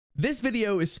This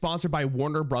video is sponsored by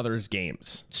Warner Brothers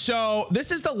Games. So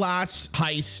this is the last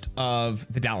heist of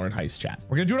the Dalaran heist, chat.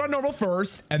 We're gonna do it on normal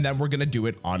first, and then we're gonna do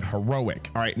it on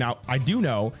heroic. All right, now I do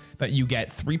know that you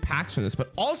get 3 packs from this,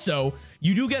 but also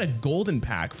you do get a golden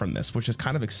pack from this, which is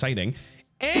kind of exciting.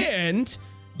 And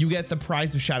you get the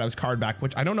Prize of Shadows card back,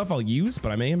 which I don't know if I'll use,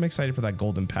 but I am excited for that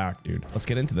golden pack, dude. Let's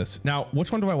get into this. Now,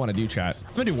 which one do I want to do, chat?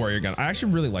 I'm gonna do Warrior Gun. I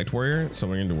actually really liked Warrior, so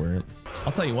we're gonna do Warrior.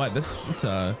 I'll tell you what, this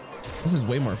is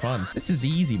way more fun. This is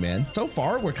easy, man. So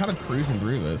far, we're kind of cruising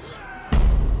through this.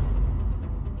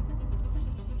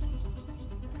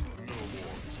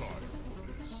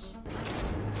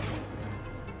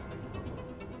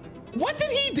 What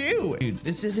did he do? Dude,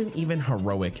 this isn't even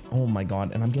heroic. Oh my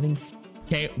God, and I'm getting...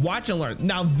 Okay, watch and learn.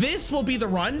 Now, this will be the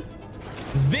run.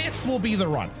 This will be the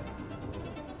run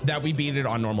that we beat it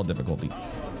on normal difficulty.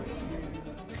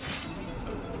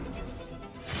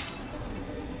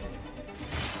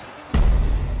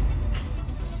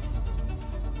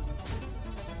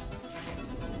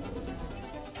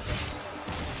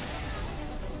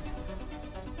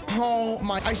 Oh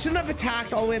my, I shouldn't have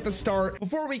attacked all the way at the start.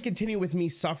 Before we continue with me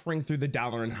suffering through the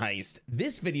Dalaran heist,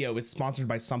 this video is sponsored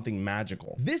by something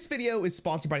magical. This video is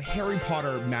sponsored by Harry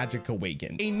Potter Magic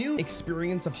Awakened, a new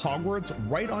experience of Hogwarts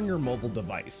right on your mobile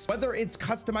device. Whether it's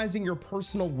customizing your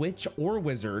personal witch or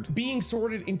wizard, being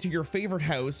sorted into your favorite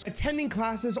house, attending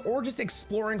classes, or just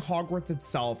exploring Hogwarts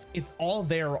itself, it's all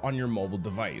there on your mobile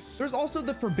device. There's also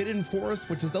the Forbidden Forest,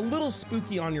 which is a little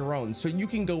spooky on your own, so you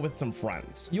can go with some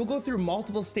friends. You'll go through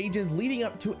multiple stages leading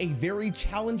up to a very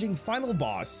challenging final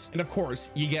boss, and of course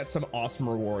you get some awesome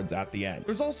rewards at the end.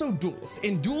 There's also duels,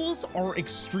 and duels are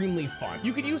extremely fun.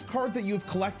 You can use cards that you have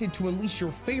collected to unleash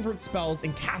your favorite spells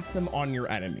and cast them on your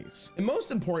enemies, and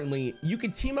most importantly, you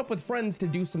can team up with friends to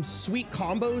do some sweet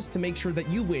combos to make sure that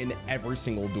you win every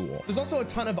single duel. There's also a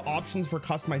ton of options for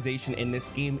customization in this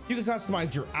game. You can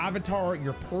customize your avatar,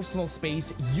 your personal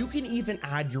space. You can even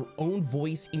add your own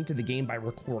voice into the game by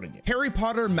recording it. Harry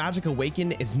Potter Magic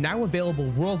Awakened is now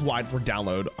available worldwide for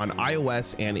download on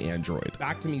iOS and Android.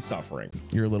 Back to me suffering.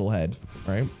 Your little head,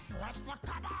 right?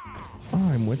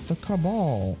 I'm with the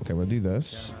cabal. Okay, we'll do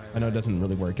this. I know it doesn't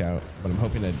really work out, but I'm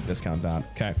hoping to discount that.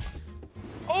 Okay.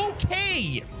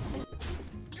 Okay.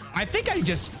 I think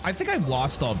I've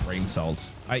lost all brain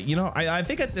cells. I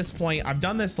think at this point, I've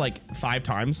done this like 5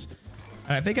 times,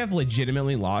 and I think I've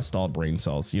legitimately lost all brain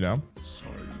cells, you know?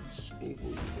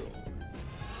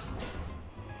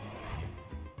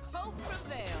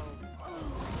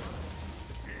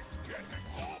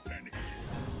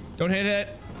 Don't hit it.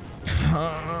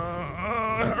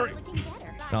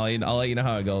 I'll let you know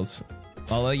how it goes.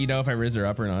 I'll let you know if I riz her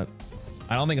up or not.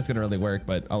 I don't think it's gonna really work,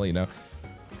 but I'll let you know.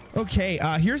 Okay,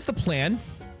 here's the plan.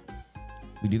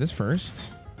 We do this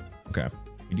first. Okay,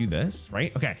 we do this,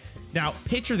 right? Okay, now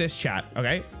picture this, chat,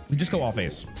 okay? We just go all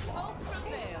face.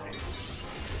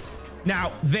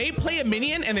 Now, they play a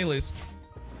minion and they lose.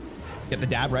 Get the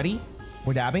dab ready.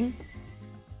 We're dabbing.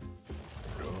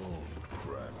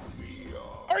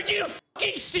 Are you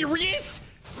fucking serious?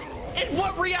 In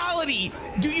what reality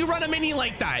do you run a mini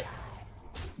like that?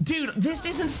 Dude, this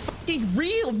isn't fucking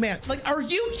real, man. Like, are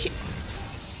you kidding?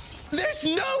 There's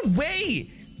no way.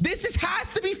 This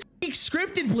has to be fucking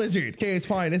scripted, Blizzard. Okay, it's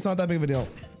fine. It's not that big of a deal.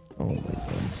 Oh my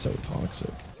God, it's so toxic.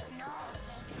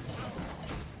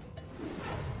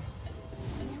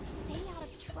 Stay out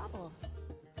of trouble.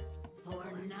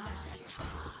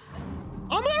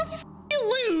 I'm gonna fucking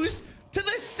lose to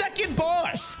the second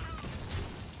boss.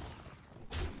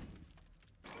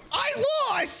 I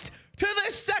lost to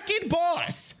the second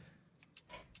boss.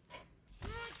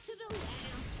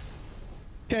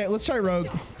 Okay, let's try Rogue.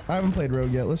 I haven't played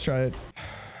Rogue yet. Let's try it.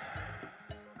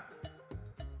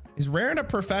 Is Rarran a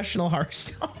professional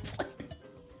Hearthstone player?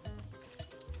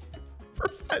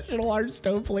 Professional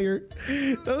Hearthstone player?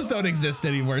 Those don't exist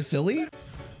anymore, silly.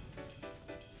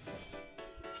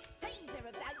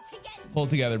 Pull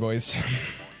together, boys.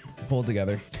 Pull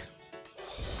together.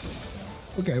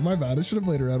 Okay, my bad. I should have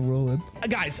played around Whirlwind.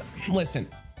 Guys, listen.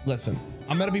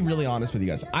 I'm gonna be really honest with you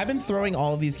guys. I've been throwing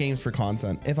all of these games for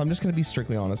content. If I'm just gonna be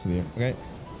strictly honest with you, okay?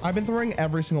 I've been throwing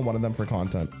every single one of them for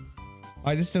content.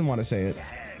 I just didn't want to say it.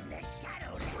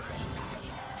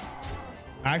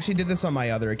 I actually did this on my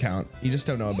other account. You just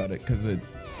don't know about it because it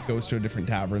goes to a different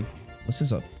tavern. This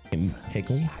is a fucking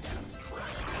pickle.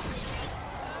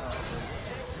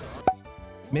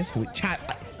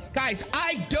 Chat. Guys,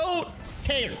 I don't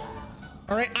care.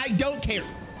 All right, I don't care.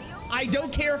 I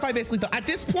don't care if I miss lethal. At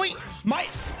this point, do I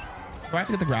have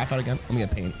to get the graph out again? Let me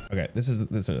get paint. Okay, this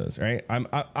is right.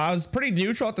 I was pretty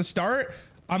neutral at the start.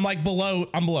 I'm like below.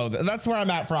 I'm below. That's where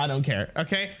I'm at for I don't care.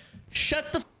 Okay,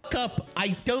 shut the fuck fuck up.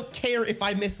 I don't care if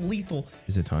I miss lethal.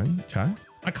 Is it time, chat?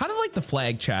 I kind of like the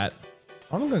flag, chat.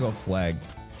 I'm gonna go flag.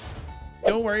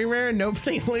 Don't worry, Rarran.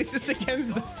 Nobody loses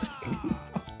against this.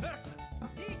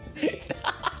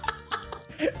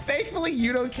 Thankfully,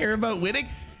 you don't care about winning.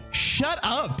 Shut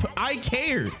up. I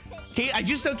care. Okay, I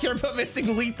just don't care about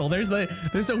missing lethal. There's a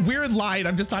weird line.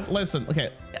 I'm just not. Listen.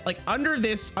 Okay, like under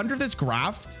this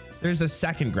graph, there's a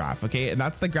second graph. Okay, and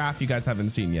that's the graph you guys haven't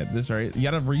seen yet. This right. You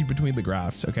gotta read between the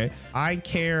graphs. Okay. I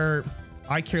care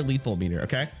lethal meter.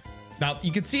 Okay. Now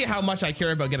you can see how much I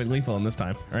care about getting lethal in this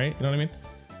time. All right. You know what I mean?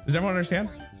 Does everyone understand?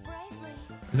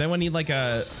 Does anyone need like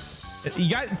a? You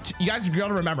guys are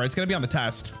gonna remember. It's gonna be on the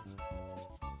test.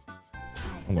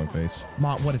 I'm going face.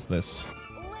 Mom, what is this?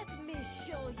 Let me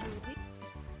show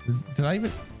you. Did I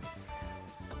even?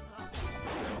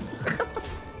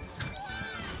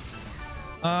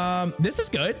 This is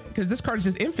good because this card is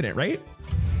just infinite, right?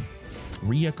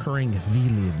 Reoccurring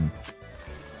villain.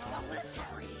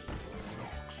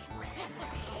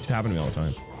 Used to happen to me all the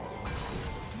time.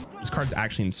 This card's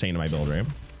actually insane in my build, right?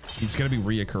 He's gonna be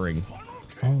reoccurring.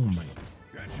 Oh my.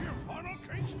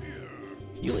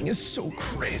 Healing is so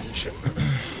cringe.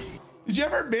 Did you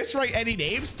ever miswrite any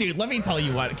names? Dude, let me tell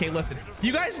you what. Okay, listen.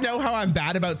 You guys know how I'm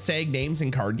bad about saying names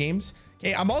in card games.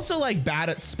 Okay, I'm also like bad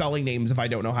at spelling names if I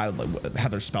don't know how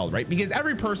they're spelled, right? Because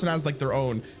every person has like their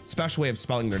own special way of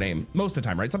spelling their name most of the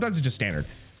time, right? Sometimes it's just standard.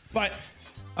 But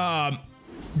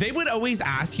they would always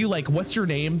ask you like, what's your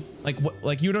name? Like what,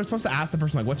 like you were supposed to ask the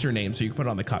person like, what's your name? So you can put it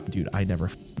on the cup. Dude, I never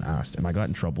asked and I got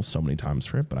in trouble so many times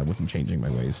for it, but I wasn't changing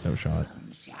my ways. No shot.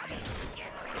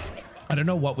 I don't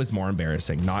know what was more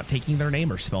embarrassing, not taking their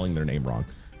name or spelling their name wrong.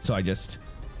 So I just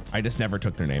never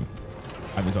took their name.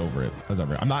 I was over it. I was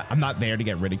over it. I'm not there to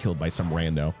get ridiculed by some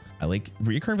rando. I like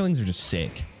recurring villains are just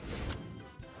sick.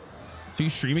 So you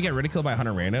stream and get ridiculed by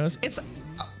 100 randos. It's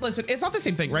listen, it's not the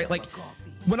same thing, right? Like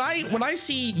when I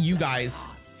see you guys,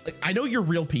 like, I know you're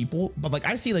real people, but like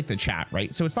I see like the chat,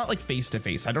 right? So it's not like face to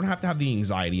face. I don't have to have the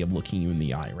anxiety of looking you in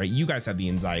the eye, right? You guys have the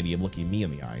anxiety of looking me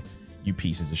in the eye, you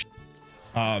pieces of shit.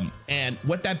 And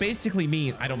what that basically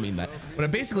means, I don't mean that. What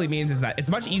it basically means is that it's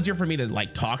much easier for me to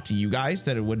like talk to you guys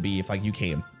than it would be if like you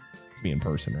came to me in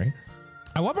person, right?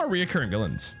 I want more reoccurring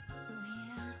villains.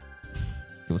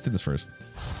 Okay, let's do this first.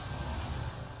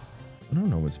 I don't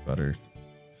know what's better.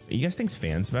 You guys think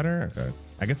Fan's better? Okay,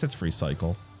 I guess it's free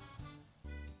cycle.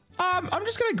 I'm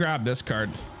just gonna grab this card.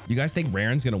 You guys think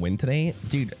Rarran's gonna win today?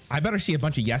 Dude, I better see a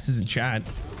bunch of yeses in chat.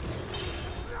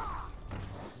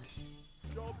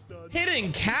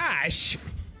 Hidden cash. Okay,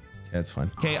 that's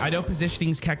fine. Okay, I know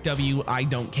positioning's Keck W. I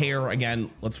don't care. Again,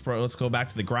 let's go back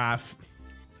to the graph.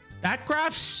 That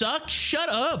graph sucks. Shut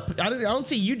up. I don't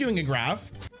see you doing a graph.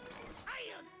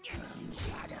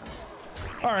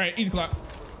 All right, easy clap.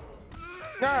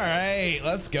 All right,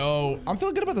 let's go. I'm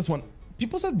feeling good about this one.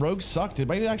 People said rogues sucked. It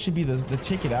might actually be the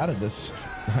ticket out of this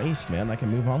heist, man. I can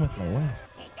move on with my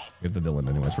life. We have the villain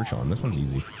anyways. We're chilling. This one's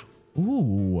easy.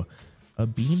 Ooh, a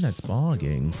beam that's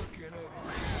bogging.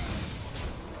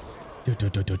 All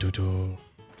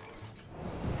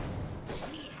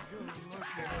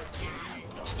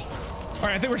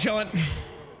right, I think we're chilling.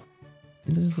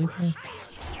 This is like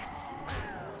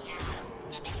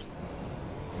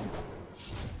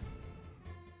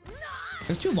it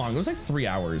was too long. It was like 3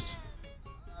 hours.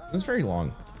 It was very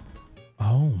long.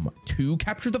 Oh my, 2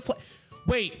 capture the flag.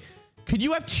 Wait, could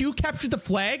you have 2 capture the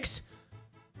flags?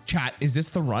 Chat, is this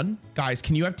the run? Guys,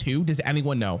 can you have 2? Does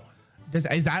anyone know?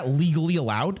 Is that legally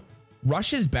allowed?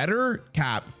 Rush is better.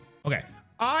 Cap. Okay.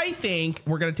 I think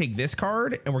we're going to take this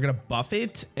card and we're going to buff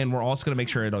it. And we're also going to make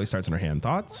sure it always starts in our hand.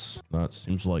 Thoughts? That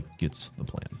seems like it's the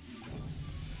plan.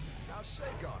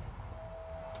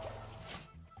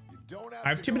 I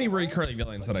have too many recurring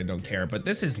villains that I don't care, but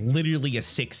this is literally a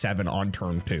 6/7 on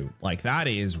turn 2. Like that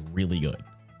is really good.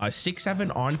 A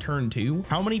 6/7 on turn 2.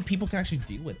 How many people can actually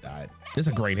deal with that? This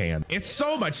is a great hand. It's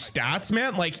so much stats,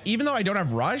 man. Like even though I don't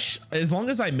have rush, as long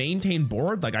as I maintain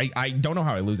board, like I don't know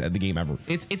how I lose at the game ever.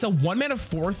 It's a 1 mana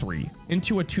 4/3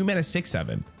 into a 2 mana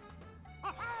 6/7.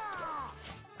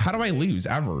 How do I lose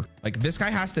ever? Like this guy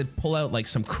has to pull out like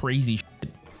some crazy shit.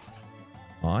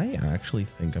 I actually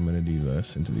think I'm gonna do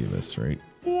this into the eviscerate.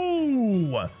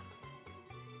 Ooh!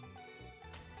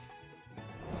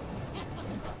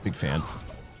 Big fan.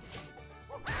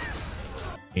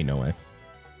 Ain't no way.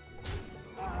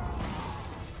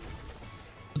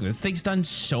 Look, this thing's done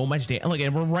so much damage. Look,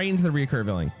 and we're right into the reoccurring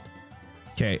villain.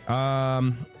 Okay,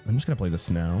 I'm just gonna play this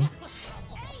now.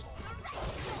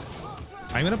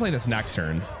 I'm gonna play this next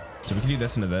turn. So we can do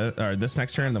this into this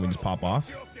next turn, and then we just pop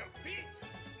off.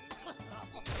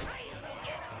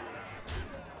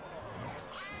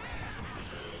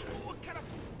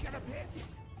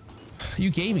 You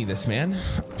gave me this, man.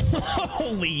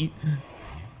 Holy.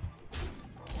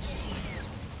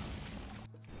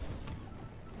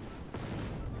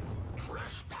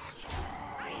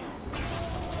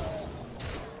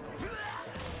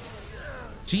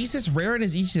 Jesus, Rarran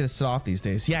is easy to set off these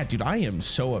days. Yeah, dude, I am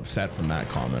so upset from that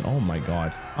comment. Oh my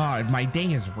God. Oh, my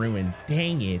day is ruined.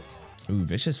 Dang it. Ooh,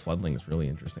 Vicious Floodling is really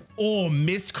interesting. Oh,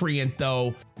 Miscreant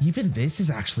though. Even this is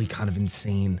actually kind of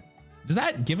insane. Does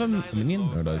that give him a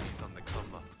minion? No, it does.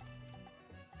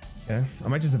 Okay, I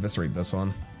might just eviscerate this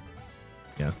one.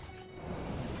 Yeah.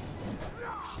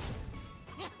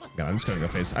 God, I'm just gonna go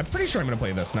face. I'm pretty sure I'm gonna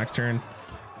play this next turn.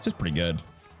 It's just pretty good.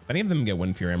 If any of them get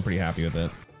Wind Fury, I'm pretty happy with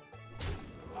it.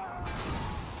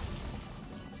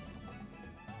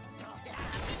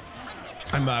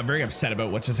 I'm very upset about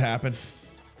what just happened.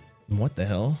 What the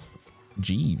hell?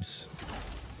 Jeeves.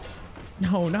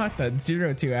 No, not the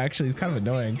 0-2. Actually, it's kind of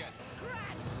annoying.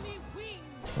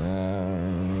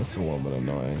 That's a little bit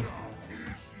annoying.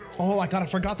 Oh my God, I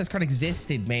forgot this card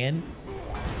existed, man.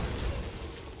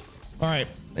 All right,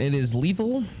 it is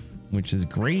lethal, which is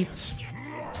great.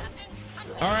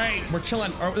 All right, we're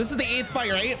chilling. Oh, this is the 8th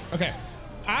fight, right? Okay.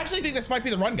 I actually think this might be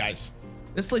the run, guys.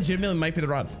 This legitimately might be the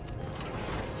run.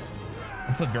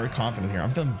 I'm feeling very confident here.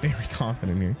 I'm feeling very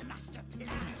confident here.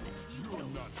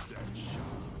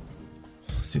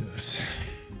 Let's do this.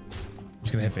 I'm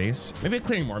just gonna hit face. Maybe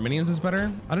clearing more minions is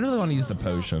better. I don't really want to use the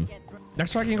potion.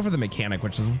 Next time I can go for the mechanic,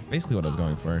 which is basically what I was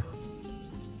going for.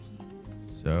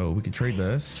 So we could trade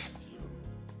this.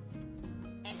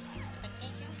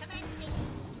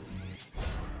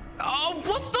 Oh,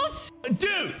 what the f,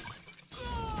 dude?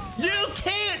 You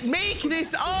can't make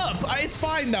this up. It's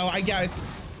fine though, I guess.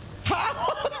 How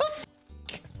the f?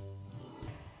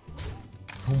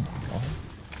 Oh my God.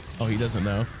 Oh, he doesn't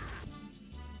know.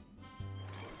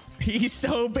 He's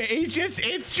so big.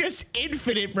 It's just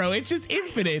infinite, bro. It's just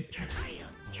infinite.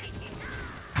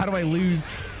 How do I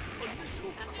lose?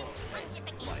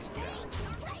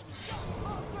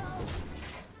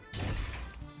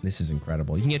 This is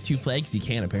incredible. You can get 2 flags. You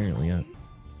can apparently, yeah.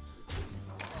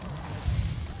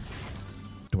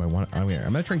 Do I want? Oh yeah,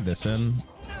 I'm gonna trade this in.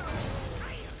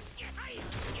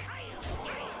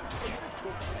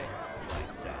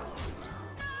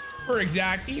 For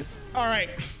exacties. All right,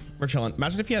 we're chilling.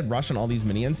 Imagine if you had rush on all these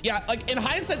minions. Yeah, like in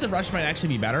hindsight, the rush might actually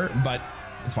be better, but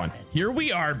it's fine. Here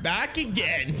we are back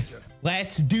again.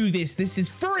 Let's do this. This is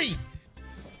free.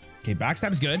 Okay,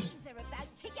 backstab's good.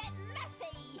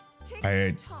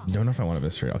 I don't know if I want to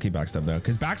eviscerate. I'll keep backstab though,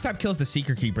 because backstab kills the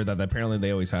Seeker Keeper that apparently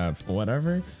they always have.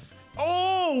 Whatever.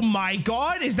 Oh my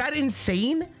God, is that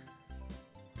insane?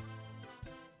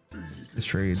 This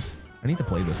trades. I need to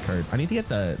play this card. I need to get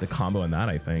the combo in that,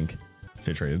 I think.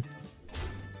 Should traded.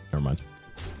 Never mind.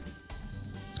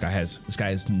 This guy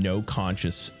has no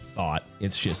conscious thought.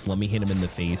 It's just let me hit him in the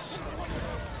face.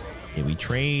 Okay, we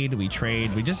trade. We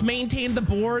just maintain the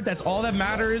board. That's all that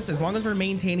matters. As long as we're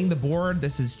maintaining the board,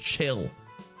 this is chill.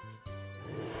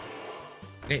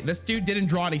 Okay, this dude didn't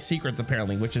draw any secrets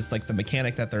apparently, which is like the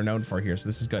mechanic that they're known for here. So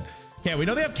this is good. Okay, we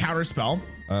know they have counter spell.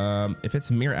 If it's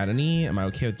Mere Enemy, am I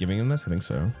okay with giving him this? I think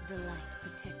so.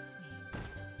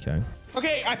 Okay.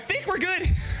 Okay, I think we're good.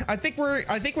 I think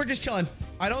we're just chilling.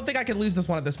 I don't think I can lose this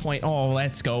one at this point. Oh,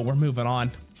 let's go. We're moving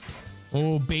on.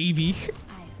 Oh, baby.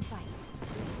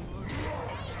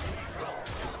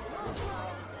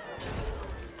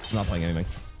 I'm not playing anything.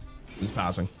 He's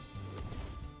passing.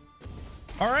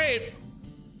 All right.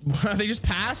 They just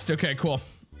passed? Okay, cool.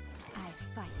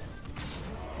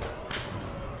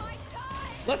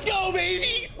 Let's go,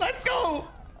 baby. Let's go.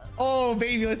 Oh,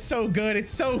 baby, that's so good.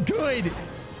 It's so good.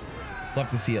 Love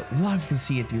to see it. Love to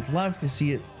see it, dude. Love to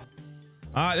see it.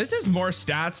 This is more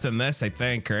stats than this, I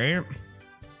think, right?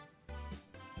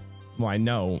 Well, I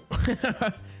know.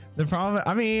 The problem,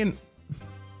 I mean,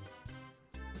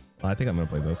 well, I think I'm gonna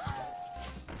play this.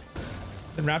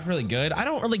 The Raptor really good. I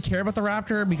don't really care about the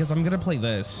Raptor because I'm gonna play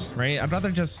this, right? I'd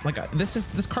rather just like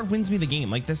this card wins me the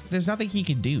game. Like this, there's nothing he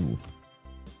can do.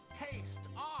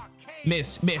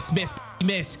 Miss.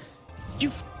 You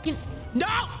fucking no.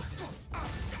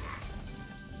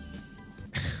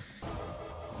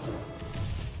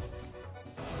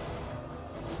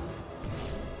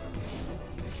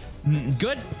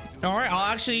 Good. All right.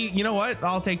 I'll actually, you know what?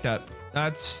 I'll take that.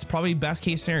 That's probably best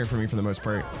case scenario for me for the most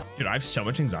part. Dude, I have so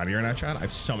much anxiety right now, chat. I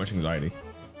have so much anxiety.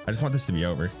 I just want this to be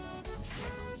over.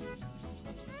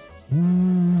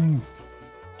 Ooh.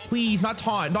 Please, not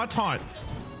taunt. Not taunt.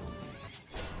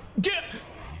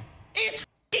 It's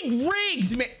f***ing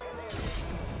rigged, man.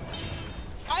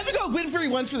 I haven't got Wind Fury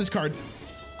once for this card.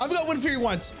 I've got Wind Fury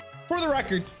once. For the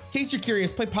record, in case you're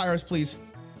curious, play Pyros, please.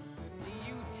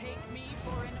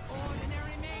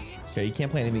 Okay, you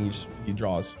can't play anything. He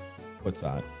draws. What's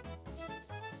that?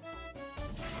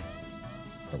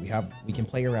 But we can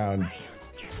play around.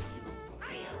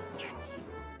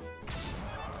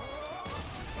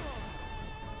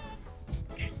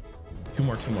 Okay. Two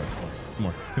more.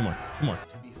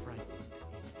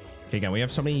 Okay, again, we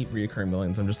have so many reoccurring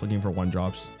millions. I'm just looking for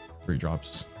 1-drops,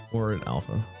 3-drops, or an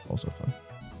alpha. It's also fun.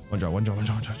 1 drop.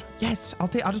 Yes, I'll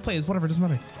just play this. Whatever, doesn't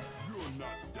matter.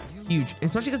 Huge,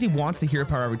 especially because he wants the hero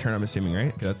power every turn. I'm assuming,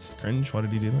 right? Okay, that's cringe. Why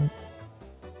did he do that?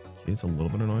 Okay, it's a little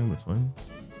bit annoying, but it's fine.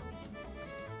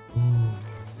 Ooh,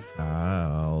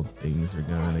 child, things are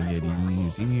gonna get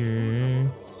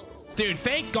easier. Dude,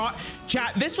 thank God.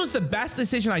 Chat, this was the best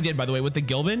decision I did, by the way, with the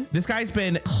Gilbin. This guy's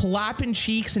been clapping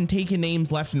cheeks and taking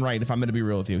names left and right, if I'm going to be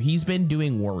real with you. He's been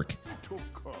doing work.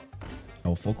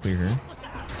 Oh, full clear here.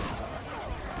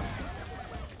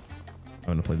 I'm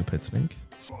going to play the pit snake.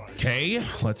 Okay,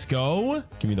 let's go.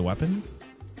 Give me the weapon.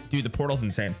 Dude, the portal's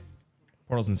insane.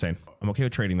 Portal's insane. I'm okay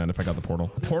with trading that if I got the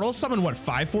portal. The portal summon, what,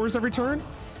 5/4s every turn?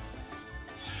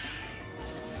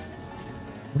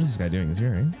 What is this guy doing? Is he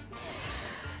all right?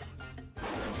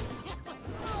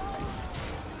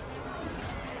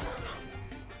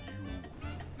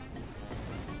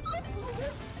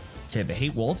 Okay, they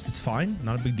hate wolves. It's fine.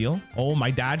 Not a big deal. Oh,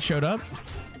 my dad showed up.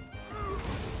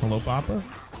 Hello, Papa.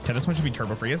 Okay, this one should be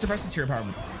turbo free. He has to press his hero power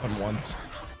button once.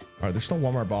 All right, there's still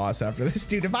one more boss after this.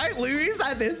 Dude, if I lose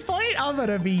at this point, I'm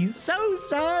gonna be so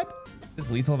sad.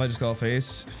 Is lethal if I just go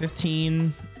face?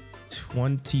 15,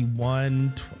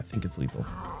 21. I think it's lethal.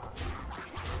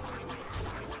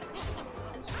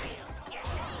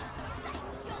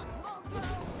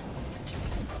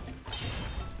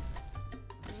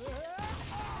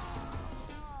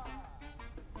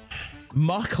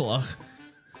 Makla.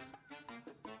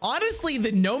 Honestly,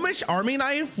 the gnomish army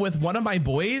knife with one of my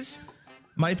boys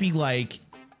might be like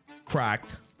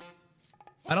cracked.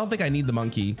 I don't think I need the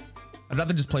monkey. I'd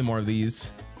rather just play more of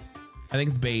these. I think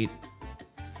it's bait.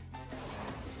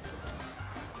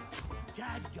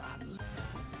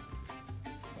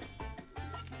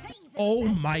 Oh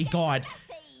my God.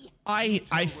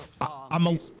 I'm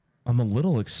a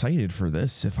little excited for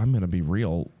this, if I'm gonna be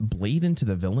real. Blade into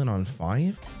the villain on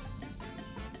 5.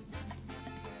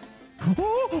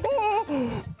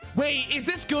 Wait, is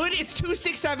this good? It's 2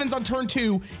 6/7s on turn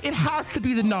 2. It has to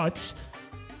be the nuts.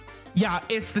 Yeah,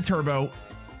 it's the turbo.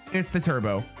 It's the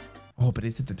turbo. Oh, but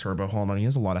is it the turbo? Hold on, he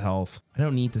has a lot of health. I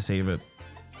don't need to save it.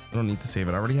 I don't need to save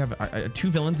it. I already have 2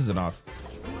 villains is enough.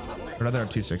 I'd rather have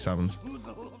 2 6/7s.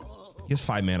 He has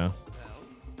 5 mana.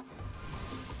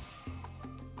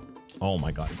 Oh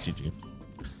my God, it's GG.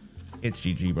 It's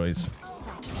GG, boys.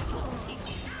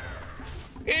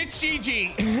 It's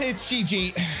GG. It's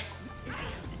GG.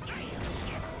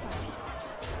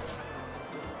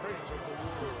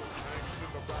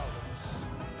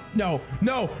 No.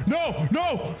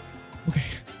 Okay.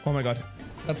 Oh my God.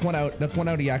 That's one out. That's one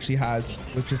out he actually has,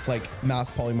 which just like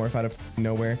mass polymorph out of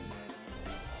nowhere.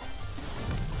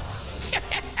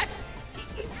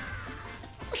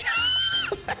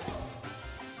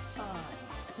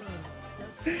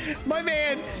 My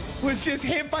man was just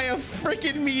hit by a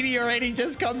freaking meteor and he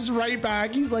just comes right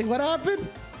back. He's like, what happened?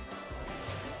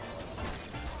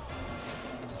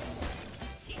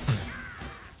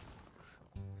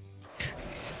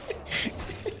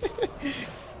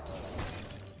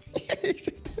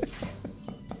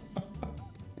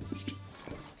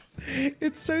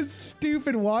 It's so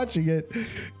stupid watching it.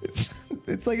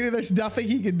 It's like there's nothing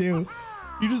he can do.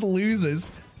 He just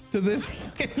loses to this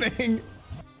thing.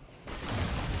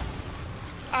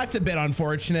 That's a bit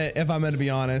unfortunate, if I'm going to be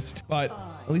honest, but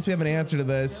at least we have an answer to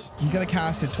this. You gotta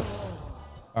cast it. All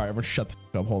right, everyone shut the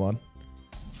f up. Hold on.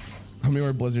 How many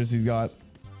more blizzards he's got?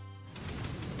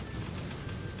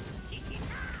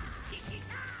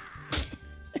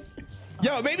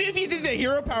 Yo, maybe if you did the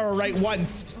hero power right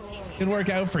once, it'd work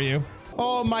out for you.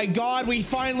 Oh my God, we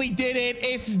finally did it.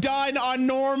 It's done on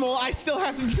normal. I still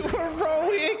have to do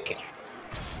heroic.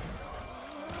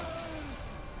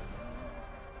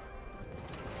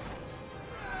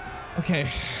 Okay.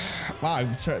 Wow,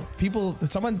 I'm sorry. People,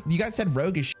 you guys said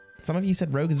rogue is shit. Some of you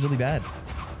said rogue is really bad.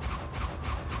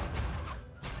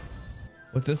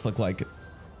 What's this look like?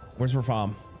 Where's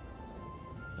Rafam?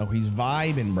 Oh, he's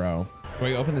vibing, bro. Can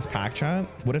we open this pack, chat?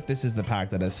 What if this is the pack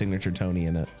that has signature Tony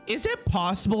in it? Is it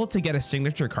possible to get a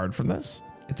signature card from this?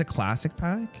 It's a classic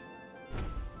pack.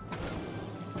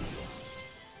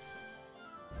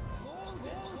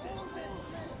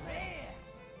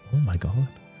 Oh my God.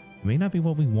 It may not be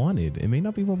what we wanted. It may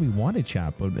not be what we wanted,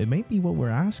 chat, but it may be what we're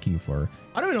asking for.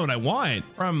 I don't even know what I want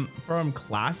from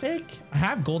classic. I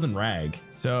have golden rag,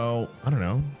 so I don't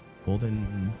know.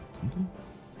 Golden something?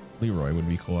 Leroy would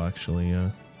be cool, actually.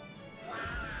 Yeah.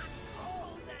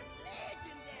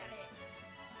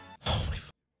 Oh my!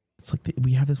 It's like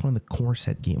we have this one in the core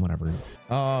set game, whatever.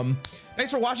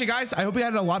 Thanks for watching, guys. I hope you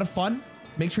had a lot of fun.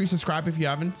 Make sure you subscribe if you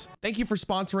haven't. Thank you for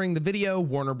sponsoring the video,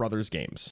 Warner Brothers Games.